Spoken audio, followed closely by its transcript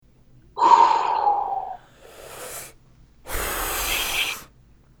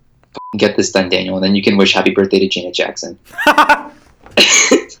Get this done, Daniel, and then you can wish happy birthday to Janet Jackson.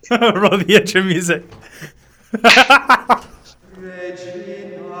 Roll the intro music.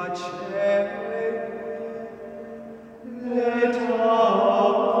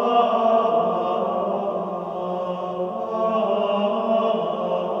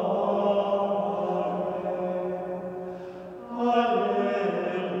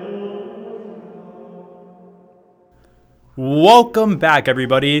 Welcome back,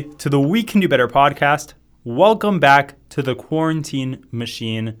 everybody, to the We Can Do Better podcast. Welcome back to the Quarantine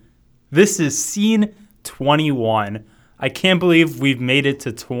Machine. This is scene 21. I can't believe we've made it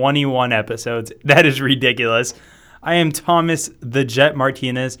to 21 episodes. That is ridiculous. I am Thomas the Jet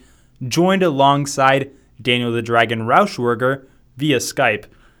Martinez, joined alongside Daniel the Dragon Rauschwerger via Skype.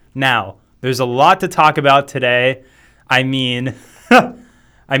 Now, there's a lot to talk about today. I mean,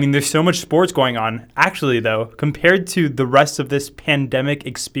 there's so much sports going on. Actually, though, compared to the rest of this pandemic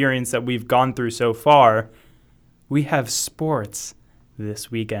experience that we've gone through so far, we have sports this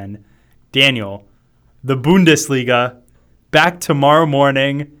weekend. Daniel, the Bundesliga, back tomorrow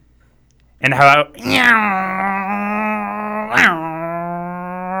morning. And how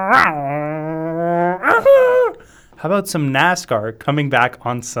about some NASCAR coming back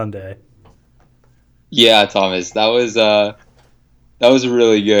on Sunday? Yeah, Thomas, that was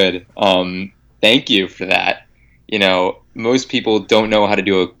really good. Thank you for that. You know, most people don't know how to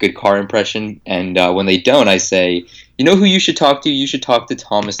do a good car impression, and when they don't, I say, you know who you should talk to? You should talk to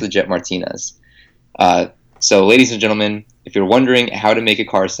Thomas the Jet Martinez. So, ladies and gentlemen, if you're wondering how to make a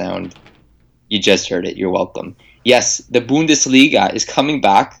car sound, you just heard it. You're welcome. Yes, the Bundesliga is coming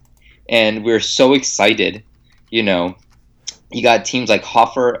back, and we're so excited. You know, you got teams like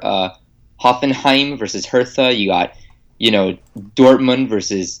Hoffenheim versus Hertha. You got, Dortmund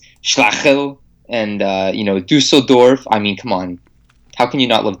versus Schalke and, Dusseldorf. I mean, come on. How can you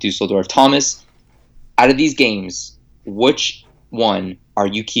not love Dusseldorf? Thomas, out of these games, which one are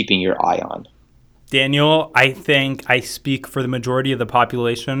you keeping your eye on? Daniel, I think I speak for the majority of the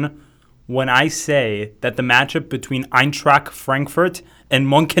population when I say that the matchup between Eintracht Frankfurt and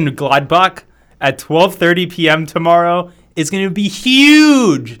Mönchengladbach at 12:30 p.m. tomorrow is going to be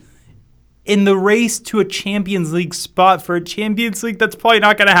huge in the race to a Champions League spot for a Champions League that's probably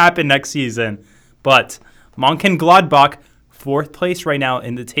not going to happen next season. But Mönchengladbach, fourth place right now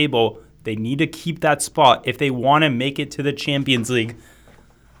in the table. They need to keep that spot if they want to make it to the Champions League.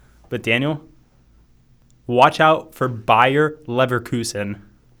 But Daniel, watch out for Bayer Leverkusen.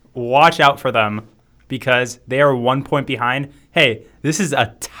 Watch out for them because they are 1 point behind. Hey, this is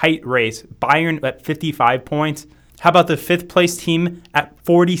a tight race. Bayern at 55 points. How about the fifth place team at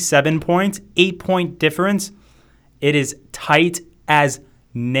 47 points? 8-point difference. It is tight as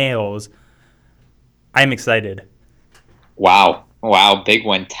nails. I'm excited. Wow, big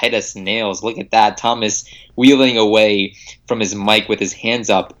one. Tight as nails. Look at that. Thomas wheeling away from his mic with his hands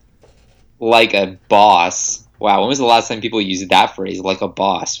up like a boss. Wow, when was the last time people used that phrase, like a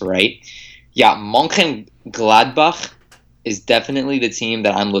boss, right? Yeah, Mönchengladbach is definitely the team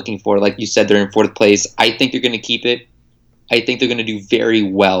that I'm looking for. Like you said, they're in fourth place. I think they're going to keep it. I think they're going to do very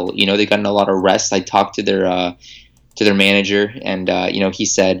well. You know, they've gotten a lot of rest. I talked to their manager, and he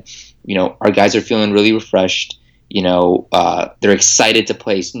said, our guys are feeling really refreshed. They're excited to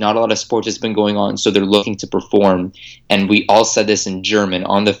play. Not a lot of sports has been going on, so they're looking to perform. And we all said this in German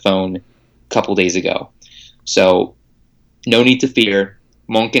on the phone a couple days ago. So, no need to fear.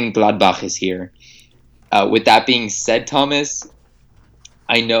 Mönchengladbach is here. With that being said, Thomas,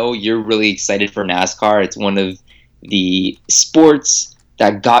 I know you're really excited for NASCAR. It's one of the sports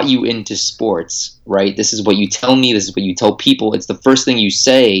that got you into sports, right? This is what you tell me. This is what you tell people. It's the first thing you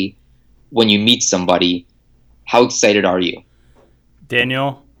say when you meet somebody. How excited are you?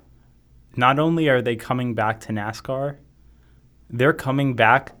 Daniel, not only are they coming back to NASCAR, they're coming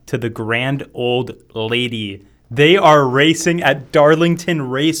back to the Grand Old Lady. They are racing at Darlington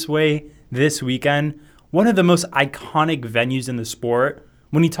Raceway this weekend. One of the most iconic venues in the sport.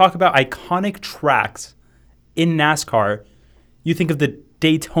 When you talk about iconic tracks in NASCAR, you think of the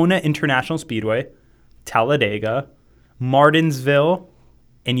Daytona International Speedway, Talladega, Martinsville,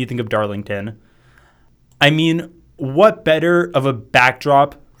 and you think of Darlington. I mean, what better of a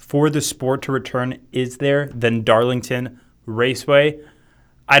backdrop for the sport to return is there than Darlington Raceway?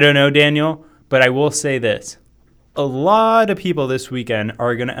 I don't know, Daniel, but I will say this. A lot of people this weekend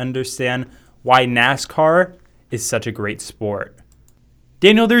are going to understand why NASCAR is such a great sport.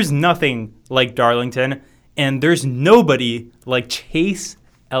 Daniel, there's nothing like Darlington, and there's nobody like Chase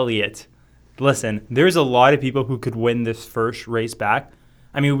Elliott. Listen, there's a lot of people who could win this first race back.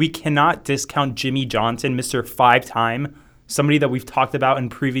 I mean, we cannot discount Jimmy Johnson, Mr. 5-time somebody that we've talked about in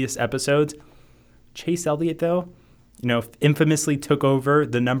previous episodes. Chase Elliott, though, infamously took over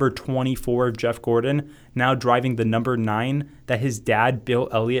the number 24 of Jeff Gordon, now driving the number 9 that his dad, Bill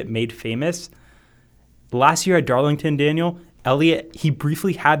Elliott, made famous. Last year at Darlington, Daniel, Elliott, he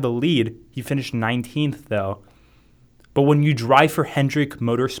briefly had the lead. He finished 19th, though. But when you drive for Hendrick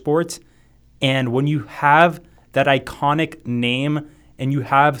Motorsports, and when you have that iconic name and you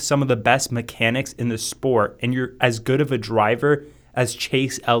have some of the best mechanics in the sport, and you're as good of a driver as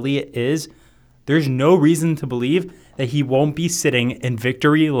Chase Elliott is, there's no reason to believe that he won't be sitting in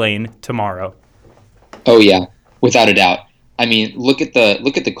victory lane tomorrow. Oh yeah, without a doubt. I mean, look at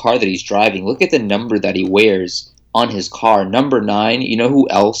the car that he's driving. Look at the number that he wears on his car. Number 9. You know who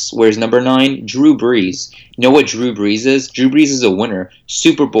else wears number 9? Drew Brees. You know what Drew Brees is? Drew Brees is a winner,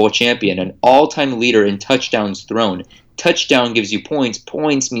 Super Bowl champion, an all-time leader in touchdowns thrown. Touchdown gives you points.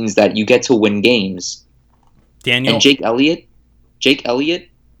 Points means that you get to win games. Daniel. And Jake Elliott,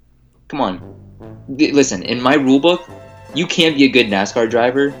 come on. Listen, in my rule book, you can't be a good NASCAR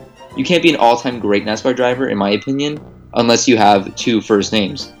driver. You can't be an all-time great NASCAR driver, in my opinion, unless you have 2 first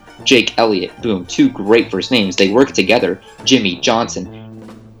names. Jake Elliott, boom, 2 great first names. They work together. Jimmy Johnson.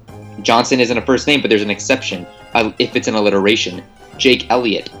 Johnson isn't a first name, but there's an exception if it's an alliteration. Jake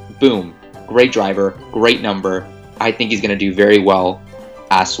Elliott, boom, great driver, great number. I think he's going to do very well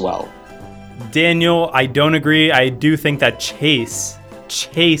as well. Daniel, I don't agree. I do think that Chase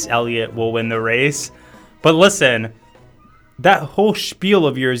Elliott will win the race. But listen, that whole spiel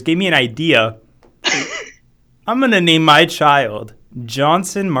of yours gave me an idea. I'm going to name my child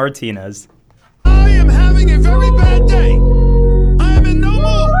Johnson Martinez. I am having a very bad day. I am in no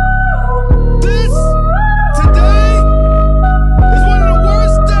mood. This, today, is one of the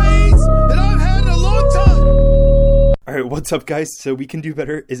worst days that I've had in a long time. All right, what's up, guys? So We Can Do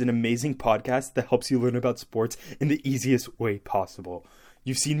Better is an amazing podcast that helps you learn about sports in the easiest way possible.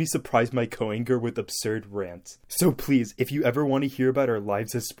 You've seen me surprise my co-anchor with absurd rants. So please, if you ever want to hear about our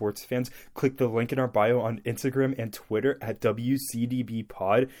lives as sports fans, click the link in our bio on Instagram and Twitter at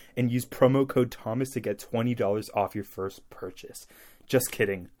WCDBpod and use promo code Thomas to get $20 off your first purchase. Just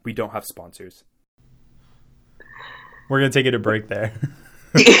kidding. We don't have sponsors. We're going to take it a break there.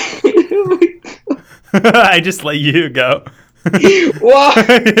 I just let you go.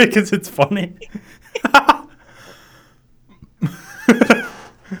 Why? Because it's funny.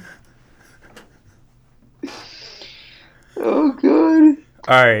 Oh, good.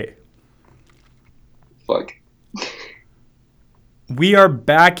 All right. Fuck. We are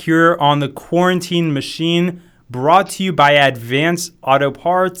back here on the Quarantine Machine, brought to you by Advanced Auto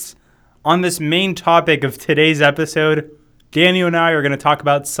Parts. On this main topic of today's episode, Daniel and I are going to talk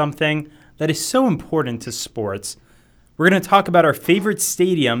about something that is so important to sports. We're going to talk about our favorite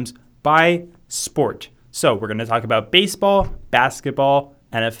stadiums by sport. So we're going to talk about baseball, basketball,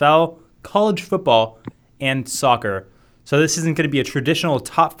 NFL, college football, and soccer. So this isn't going to be a traditional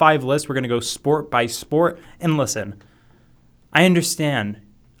top 5 list. We're going to go sport by sport. And listen, I understand.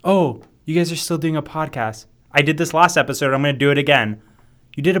 Oh, you guys are still doing a podcast. I did this last episode. I'm going to do it again.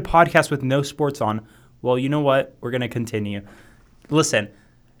 You did a podcast with no sports on. Well, you know what? We're going to continue. Listen,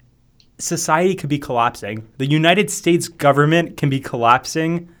 society could be collapsing. The United States government can be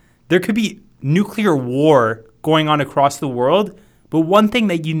collapsing. There could be nuclear war going on across the world. But one thing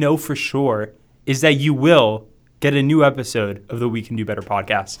that you know for sure is that you will get a new episode of the We Can Do Better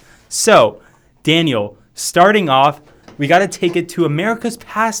podcast. So, Daniel, starting off, we got to take it to America's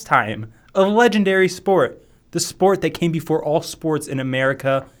pastime, a legendary sport, the sport that came before all sports in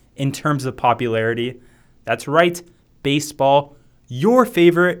America in terms of popularity. That's right, baseball. Your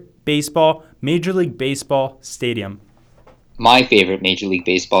favorite baseball, Major League Baseball stadium. My favorite Major League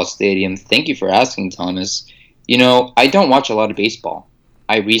Baseball stadium. Thank you for asking, Thomas. You know, I don't watch a lot of baseball.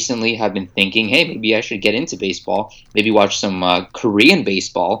 I recently have been thinking, hey, maybe I should get into baseball, maybe watch some Korean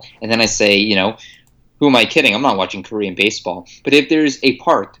baseball. And then I say, you know, who am I kidding? I'm not watching Korean baseball. But if there's a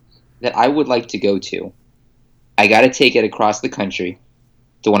park that I would like to go to, I got to take it across the country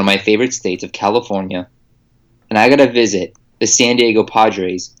to one of my favorite states of California. And I got to visit the San Diego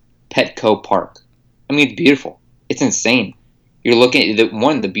Padres Petco Park. I mean, it's beautiful. It's insane. You're looking at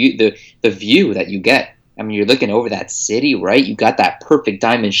the view that you get. I mean, you're looking over that city, right? You got that perfect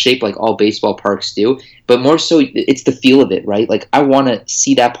diamond shape like all baseball parks do. But more so, it's the feel of it, right? Like, I want to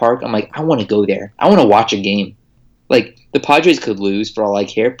see that park. I'm like, I want to go there. I want to watch a game. Like, the Padres could lose for all I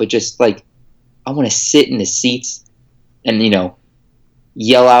care, but just, like, I want to sit in the seats and, you know,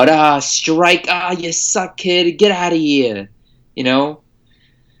 yell out, strike, you suck, kid, get out of here, you know?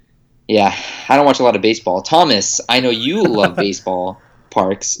 Yeah, I don't watch a lot of baseball. Thomas, I know you love baseball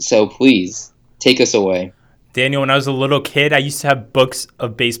parks, so please take us away. Daniel, when I was a little kid, I used to have books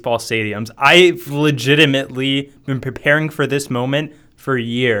of baseball stadiums. I've legitimately been preparing for this moment for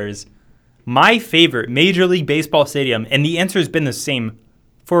years. My favorite Major League Baseball stadium, and the answer has been the same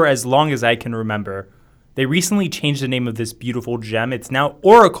for as long as I can remember. They recently changed the name of this beautiful gem. It's now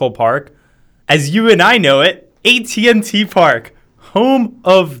Oracle Park. As you and I know it, AT&T Park, home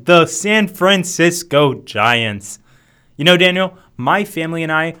of the San Francisco Giants. You know, Daniel, my family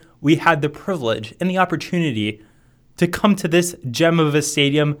and I, we had the privilege and the opportunity to come to this gem of a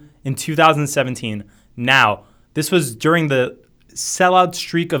stadium in 2017. Now, this was during the sellout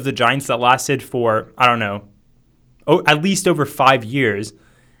streak of the Giants that lasted for, I don't know, at least over 5 years.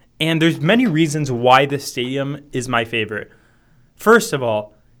 And there's many reasons why this stadium is my favorite. First of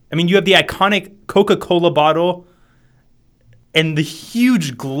all, I mean, you have the iconic Coca-Cola bottle and the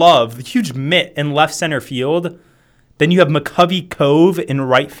huge glove, the huge mitt in left center field. Then you have McCovey Cove in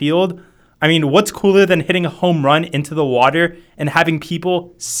right field. I mean, what's cooler than hitting a home run into the water and having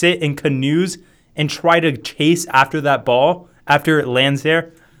people sit in canoes and try to chase after that ball after it lands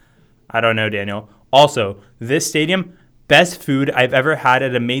there? I don't know, Daniel. Also, this stadium, best food I've ever had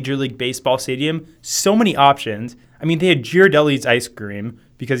at a Major League Baseball stadium. So many options. I mean, they had Ghirardelli's ice cream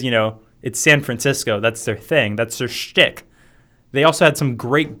because, you know, it's San Francisco. That's their thing. That's their shtick. They also had some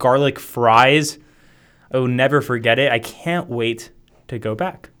great garlic fries. I will never forget it. I can't wait to go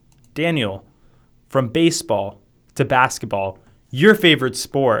back. Daniel, from baseball to basketball, your favorite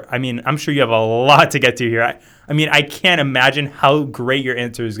sport. I mean, I'm sure you have a lot to get to here. I mean, I can't imagine how great your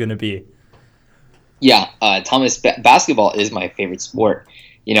answer is going to be. Yeah, Thomas, basketball is my favorite sport.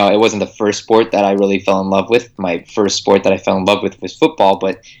 You know, it wasn't the first sport that I really fell in love with. My first sport that I fell in love with was football,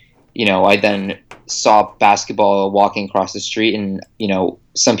 but, you know, I then saw basketball walking across the street, and, you know,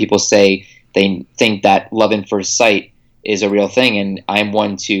 some people say they think that love at first sight is a real thing, and I'm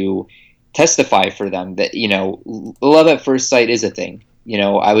one to testify for them that, you know, love at first sight is a thing. You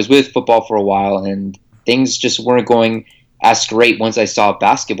know, I was with football for a while, and things just weren't going as great once I saw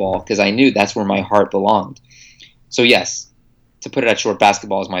basketball because I knew that's where my heart belonged. So yes, to put it at short,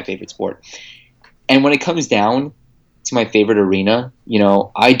 basketball is my favorite sport. And when it comes down to my favorite arena, you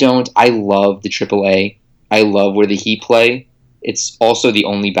know, I love the AAA. I love where the Heat play. It's also the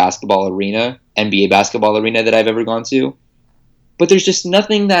only basketball arena, NBA basketball arena that I've ever gone to. But there's just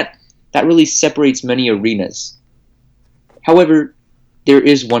nothing that really separates many arenas. However, there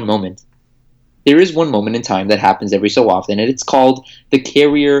is one moment. There is one moment in time that happens every so often, and it's called the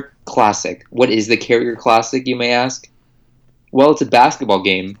Carrier Classic. What is the Carrier Classic, you may ask? Well, it's a basketball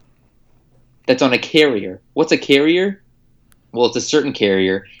game that's on a carrier. What's a carrier? Well, it's a certain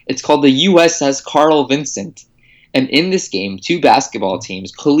carrier. It's called the USS Carl Vinson. And in this game, two basketball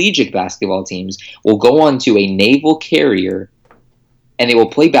teams, collegiate basketball teams, will go onto a naval carrier and they will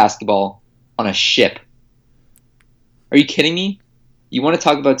play basketball on a ship. Are you kidding me? You want to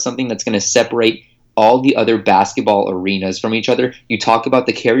talk about something that's going to separate all the other basketball arenas from each other? You talk about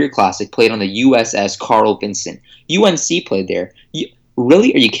the Carrier Classic played on the USS Carl Vinson. UNC played there.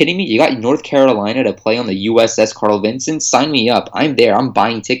 Really? Are you kidding me? You got North Carolina to play on the USS Carl Vinson? Sign me up. I'm there. I'm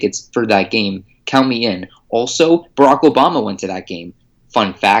buying tickets for that game. Count me in. Also, Barack Obama went to that game.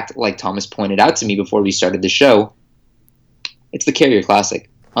 Fun fact, like Thomas pointed out to me before we started the show, it's the Carrier Classic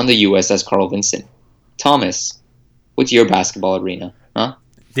on the USS Carl Vinson. Thomas, what's your basketball arena? Huh?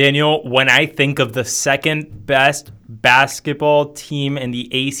 Daniel, when I think of the second best basketball team in the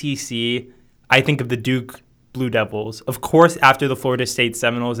ACC, I think of the Duke Blue Devils. Of course, after the Florida State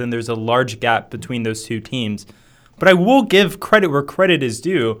Seminoles, and there's a large gap between those two teams. But I will give credit where credit is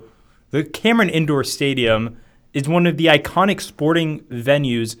due. The Cameron Indoor Stadium is one of the iconic sporting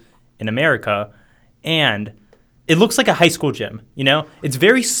venues in America, and it looks like a high school gym, you know? It's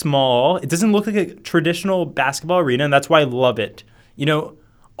very small. It doesn't look like a traditional basketball arena, and that's why I love it. You know,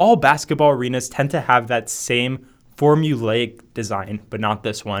 all basketball arenas tend to have that same formulaic design, but not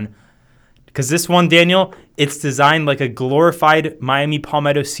this one. Because this one, Daniel, it's designed like a glorified Miami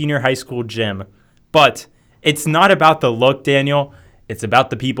Palmetto Senior High School gym. But it's not about the look, Daniel. It's about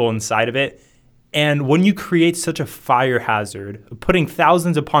the people inside of it. And when you create such a fire hazard, putting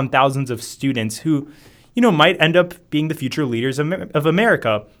thousands upon thousands of students who, you know, might end up being the future leaders of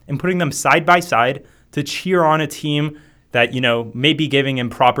America, and putting them side by side to cheer on a team that, you know, may be giving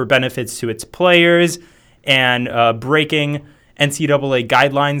improper benefits to its players and breaking NCAA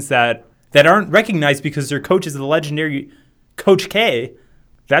guidelines that aren't recognized because their coach is the legendary Coach K.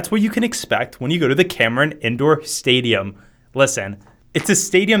 That's what you can expect when you go to the Cameron Indoor Stadium. Listen, it's a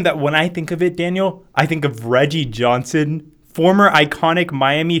stadium that when I think of it, Daniel, I think of Reggie Johnson, former iconic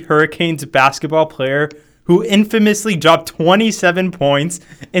Miami Hurricanes basketball player who who infamously dropped 27 points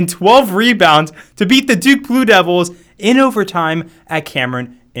and 12 rebounds to beat the Duke Blue Devils in overtime at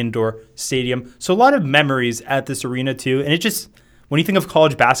Cameron Indoor Stadium. So a lot of memories at this arena too. And it just, when you think of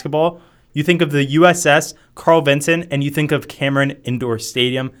college basketball, you think of the USS, Carl Vinson, and you think of Cameron Indoor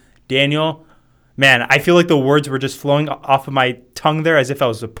Stadium. Daniel, man, I feel like the words were just flowing off of my tongue there as if I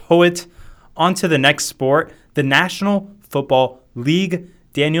was a poet. On to the next sport, the National Football League.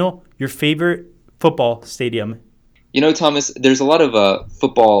 Daniel, your favorite football stadium? You know, Thomas, there's a lot of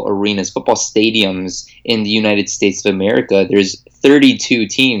football arenas, football stadiums in the United States of America. There's 32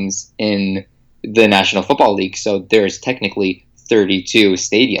 teams in the National Football League, so there's technically 32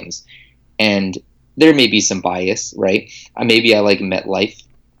 stadiums. And there may be some bias, right? Maybe I like MetLife,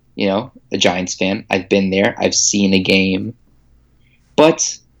 you know, a Giants fan. I've been there. I've seen a game.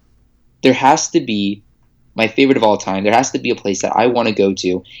 But there has to be, my favorite of all time, there has to be a place that I want to go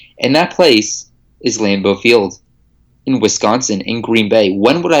to. And that place is Lambeau Field in Wisconsin, in Green Bay.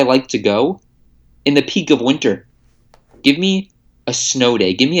 When would I like to go? In the peak of winter. Give me a snow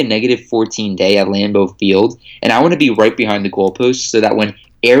day. Give me a -14 day at Lambeau Field. And I want to be right behind the goalpost so that when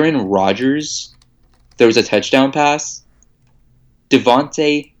Aaron Rodgers throws a touchdown pass,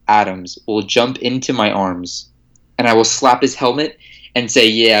 Devontae Adams will jump into my arms. And I will slap his helmet and say,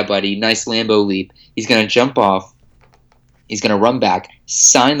 yeah, buddy, nice Lambeau leap. He's going to jump off. He's going to run back,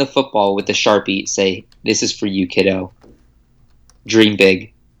 sign the football with the Sharpie, say, this is for you, kiddo. Dream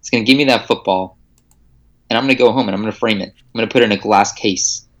big. He's going to give me that football, and I'm going to go home and I'm going to frame it. I'm going to put it in a glass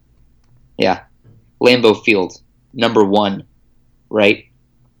case. Yeah. Lambeau Field, number 1, right?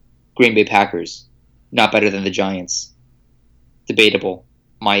 Green Bay Packers, not better than the Giants. Debatable,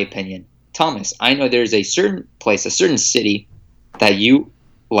 my opinion. Thomas, I know there's a certain place, a certain city that you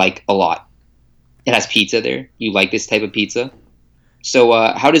like a lot. It has pizza there. You like this type of pizza. So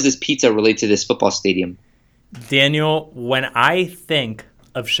how does this pizza relate to this football stadium? Daniel, when I think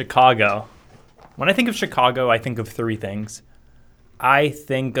of Chicago, I think of 3 things. I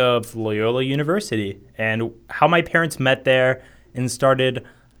think of Loyola University and how my parents met there and started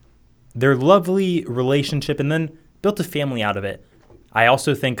their lovely relationship and then built a family out of it. I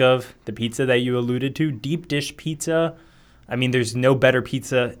also think of the pizza that you alluded to, deep dish pizza. I mean, there's no better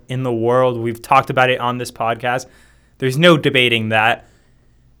pizza in the world. We've talked about it on this podcast. There's no debating that.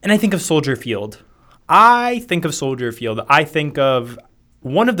 And I think of Soldier Field. I think of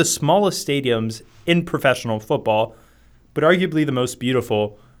one of the smallest stadiums in professional football, but arguably the most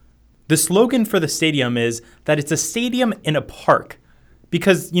beautiful. The slogan for the stadium is that it's a stadium in a park.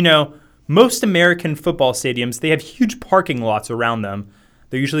 Because, you know, most American football stadiums, they have huge parking lots around them.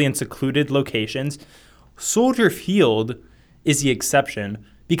 They're usually in secluded locations. Soldier Field is the exception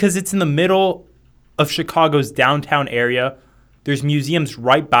because it's in the middle of Chicago's downtown area. There's museums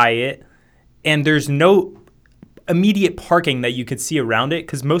right by it, and there's no immediate parking that you could see around it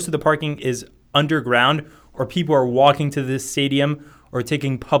because most of the parking is underground or people are walking to this stadium or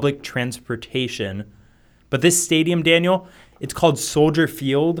taking public transportation. But this stadium, Daniel, it's called Soldier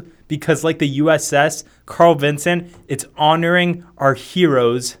Field because like the USS, Carl Vinson, it's honoring our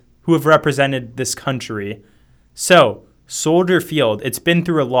heroes who have represented this country. So, Soldier Field, it's been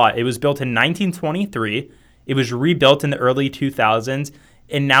through a lot. It was built in 1923. It was rebuilt in the early 2000s,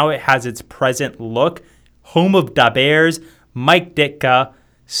 and now it has its present look. Home of the Bears, Mike Ditka,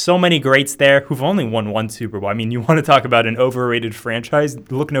 so many greats there who've only won 1 Super Bowl. I mean, you want to talk about an overrated franchise?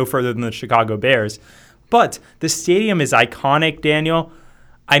 Look no further than the Chicago Bears. But the stadium is iconic, Daniel.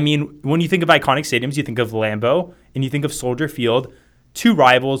 I mean, when you think of iconic stadiums, you think of Lambeau and you think of Soldier Field, 2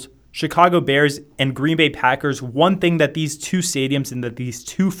 rivals, Chicago Bears and Green Bay Packers. One thing that these 2 stadiums and that these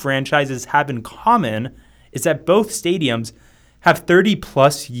 2 franchises have in common is that both stadiums have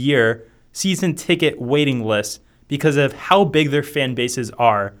 30-plus year season ticket waiting lists because of how big their fan bases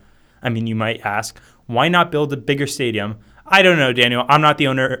are. I mean, you might ask, why not build a bigger stadium? I don't know, Daniel. I'm not the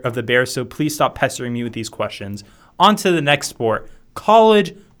owner of the Bears, so please stop pestering me with these questions. On to the next sport,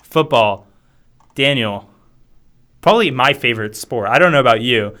 college football. Daniel, probably my favorite sport. I don't know about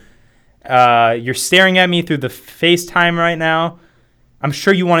you. You're staring at me through the FaceTime right now. I'm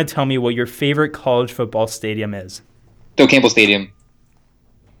sure you want to tell me what your favorite college football stadium is. Doak Campbell Stadium.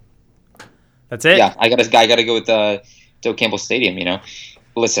 That's it? Yeah, I gotta go with Doak Campbell Stadium, you know.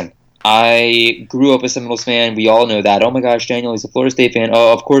 Listen, I grew up a Seminoles fan. We all know that. Oh my gosh, Daniel, he's a Florida State fan.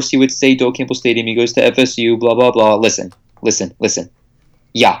 Oh, of course he would say Doak Campbell Stadium. He goes to FSU, blah, blah, blah. Listen.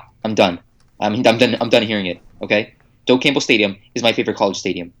 Yeah, I'm done. I'm done hearing it, okay? Doak Campbell Stadium is my favorite college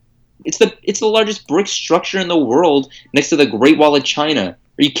stadium. It's the largest brick structure in the world next to the Great Wall of China.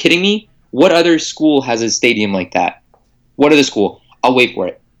 Are you kidding me? What other school has a stadium like that? What other school? I'll wait for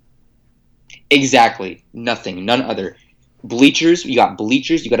it. Exactly. Nothing. None other. Bleachers. You got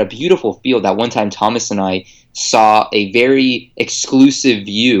bleachers. You got a beautiful field. That one time Thomas and I saw a very exclusive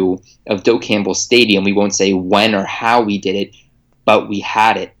view of Doak Campbell Stadium. We won't say when or how we did it, but we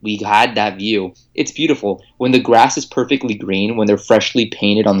had it. We had that view. It's beautiful. When the grass is perfectly green, when they're freshly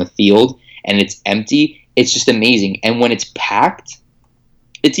painted on the field and it's empty, it's just amazing. And when it's packed,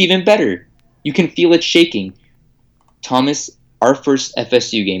 it's even better. You can feel it shaking. Thomas, our first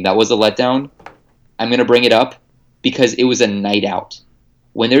FSU game, that was a letdown. I'm going to bring it up because it was a night out.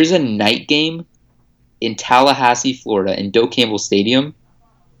 When there's a night game in Tallahassee, Florida, in Doak Campbell Stadium,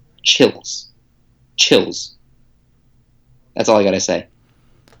 chills. Chills. That's all I got to say.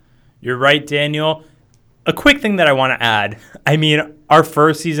 You're right, Daniel. A quick thing that I want to add. I mean, our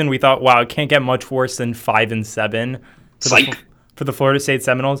first season, we thought, wow, it can't get much worse than 5-7 for the Florida State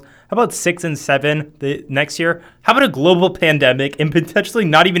Seminoles. How about 6-7 the next year? How about a global pandemic and potentially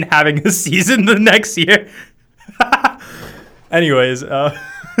not even having a season the next year? Anyways,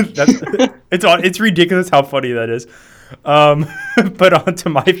 it's ridiculous how funny that is. But on to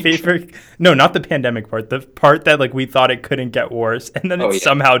my favorite. No, not the pandemic part. The part that like we thought it couldn't get worse, and then it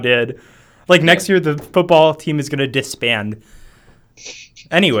somehow did. Like next year, the football team is going to disband.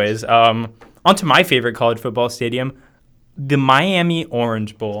 Anyways, on to my favorite college football stadium, the Miami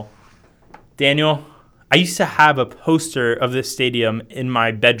Orange Bowl. Daniel, I used to have a poster of this stadium in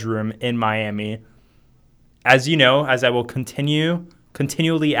my bedroom in Miami. As you know, as I will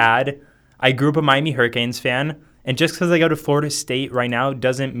continually add, I grew up a Miami Hurricanes fan, and just because I go to Florida State right now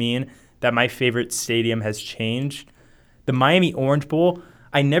doesn't mean that my favorite stadium has changed. The Miami Orange Bowl,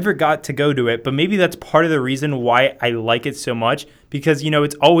 I never got to go to it, but maybe that's part of the reason why I like it so much, because, you know,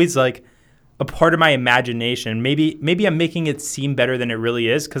 it's always like a part of my imagination. Maybe I'm making it seem better than it really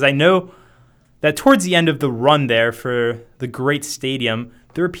is, because I know that towards the end of the run there for the great stadium,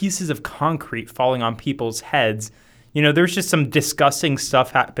 there were pieces of concrete falling on people's heads. You know, there's just some disgusting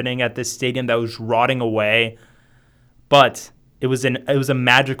stuff happening at this stadium that was rotting away. But it was a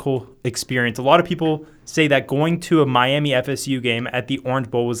magical experience. A lot of people say that going to a Miami FSU game at the Orange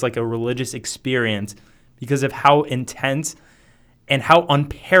Bowl was like a religious experience because of how intense and how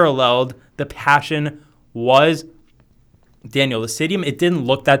unparalleled the passion was. Daniel, the stadium, it didn't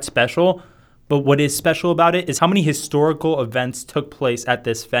look that special, but what is special about it is how many historical events took place at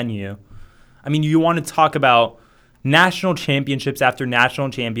this venue. I mean, you want to talk about national championships after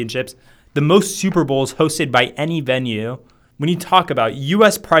national championships, the most Super Bowls hosted by any venue. When you talk about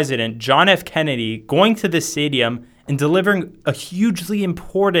U.S. President John F. Kennedy going to this stadium and delivering a hugely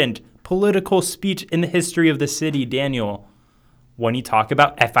important political speech in the history of the city, Daniel. When you talk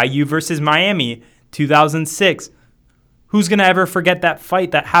about FIU versus Miami, 2006, who's going to ever forget that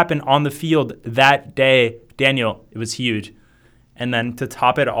fight that happened on the field that day? Daniel, it was huge. And then to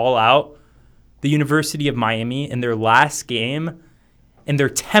top it all out, the University of Miami in their last game and their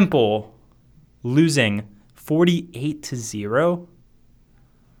Temple losing 48-0.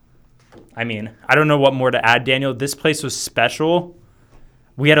 I mean, I don't know what more to add, Daniel. This place was special.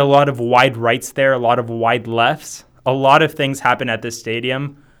 We had a lot of wide rights there, a lot of wide lefts. A lot of things happened at this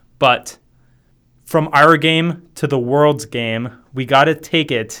stadium. But from our game to the world's game, we got to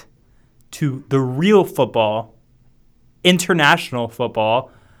take it to the real football, international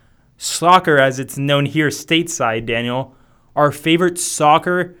football, soccer as it's known here stateside, Daniel. Our favorite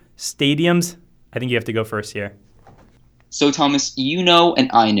soccer stadiums. I think you have to go first here. So, Thomas, you know and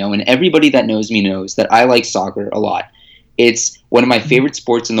I know, and everybody that knows me knows that I like soccer a lot. It's one of my favorite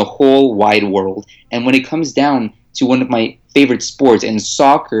sports in the whole wide world. And when it comes down to one of my favorite sports and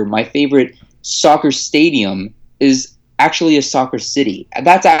soccer, my favorite soccer stadium is actually a soccer city.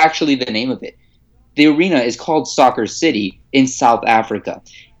 That's actually the name of it. The arena is called Soccer City in South Africa.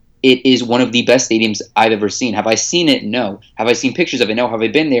 It is one of the best stadiums I've ever seen. Have I seen it? No. Have I seen pictures of it? No. Have I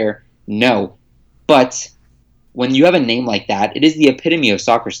been there? No. But when you have a name like that, it is the epitome of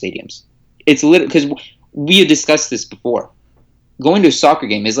soccer stadiums. It's literally, because we had discussed this before. Going to a soccer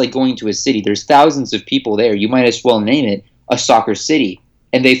game is like going to a city. There's thousands of people there. You might as well name it a soccer city.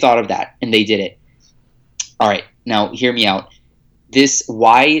 And they thought of that, and they did it. All right, now hear me out.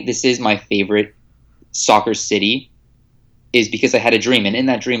 Why this is my favorite soccer city is because I had a dream, and in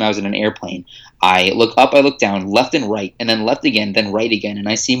that dream I was in an airplane. I look up, I look down, left and right, and then left again, then right again, and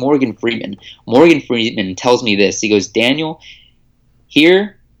I see Morgan Freeman. Morgan Freeman tells me this. He goes, Daniel,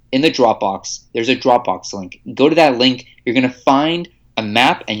 here in the Dropbox, there's a Dropbox link. Go to that link, you're going to find a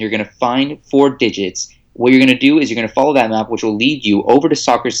map, and you're going to find 4 digits. What you're going to do is you're going to follow that map, which will lead you over to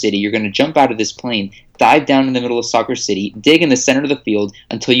Soccer City. You're going to jump out of this plane, dive down in the middle of Soccer City, dig in the center of the field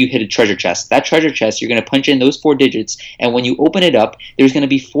until you hit a treasure chest. That treasure chest, you're going to punch in those 4 digits, and when you open it up, there's going to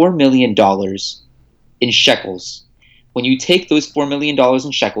be $4 million in shekels. When you take those $4 million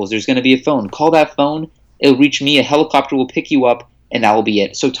in shekels, there's going to be a phone. Call that phone. It'll reach me. A helicopter will pick you up, and that will be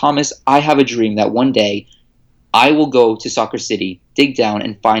it. So, Thomas, I have a dream that one day I will go to Soccer City, dig down,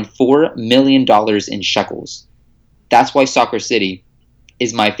 and find $4 million in shekels. That's why Soccer City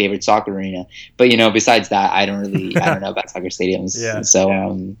is my favorite soccer arena. But, besides that, I don't know about soccer stadiums. Yeah. So,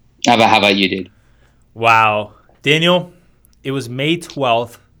 how about you, dude? Wow. Daniel, it was May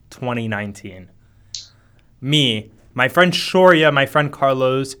 12th, 2019. Me, my friend Shoria, my friend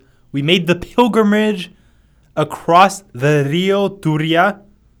Carlos, we made the pilgrimage across the Rio Turia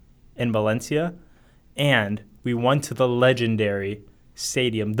in Valencia, and we went to the legendary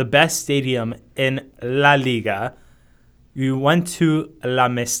stadium, the best stadium in La Liga. We went to La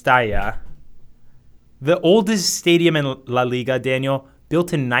Mestalla, the oldest stadium in La Liga, Daniel,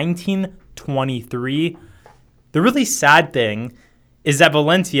 built in 1923. The really sad thing is that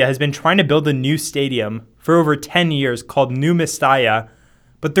Valencia has been trying to build a new stadium for over 10 years called Nou Mestalla,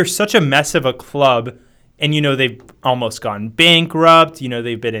 but they're such a mess of a club, and they've almost gone bankrupt,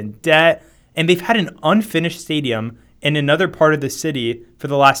 they've been in debt, and they've had an unfinished stadium in another part of the city for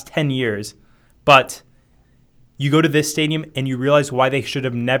the last 10 years. But you go to this stadium and you realize why they should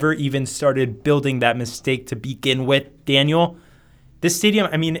have never even started building that mistake to begin with, Daniel. This stadium,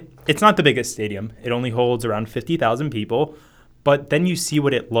 it's not the biggest stadium. It only holds around 50,000 people. But then you see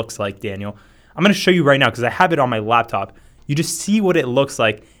what it looks like, Daniel. I'm going to show you right now because I have it on my laptop. You just see what it looks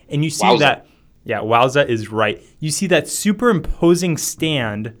like, and you see Wowza. that, wowza is right. You see that superimposing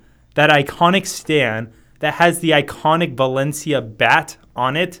stand, that iconic stand that has the iconic Valencia bat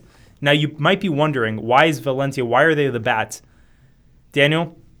on it. Now, you might be wondering, why are they the bats?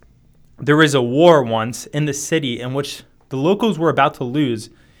 Daniel, there was a war once in the city in which the locals were about to lose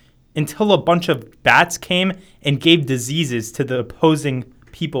until a bunch of bats came and gave diseases to the opposing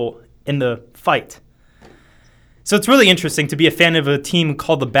people in the fight. So it's really interesting to be a fan of a team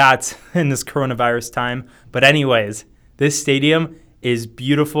called the Bats in this coronavirus time. But anyways, this stadium is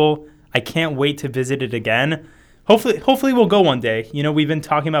beautiful. I can't wait to visit it again. Hopefully we'll go one day. We've been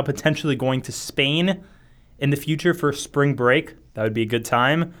talking about potentially going to Spain in the future for spring break. That would be a good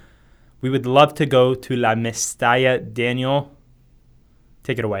time. We would love to go to La Mestalla. Daniel,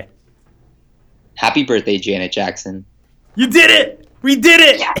 take it away. Happy birthday, Janet Jackson. You did it! We did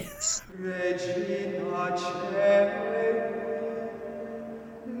it! Yes! Regina Coeli,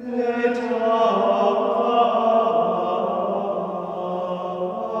 let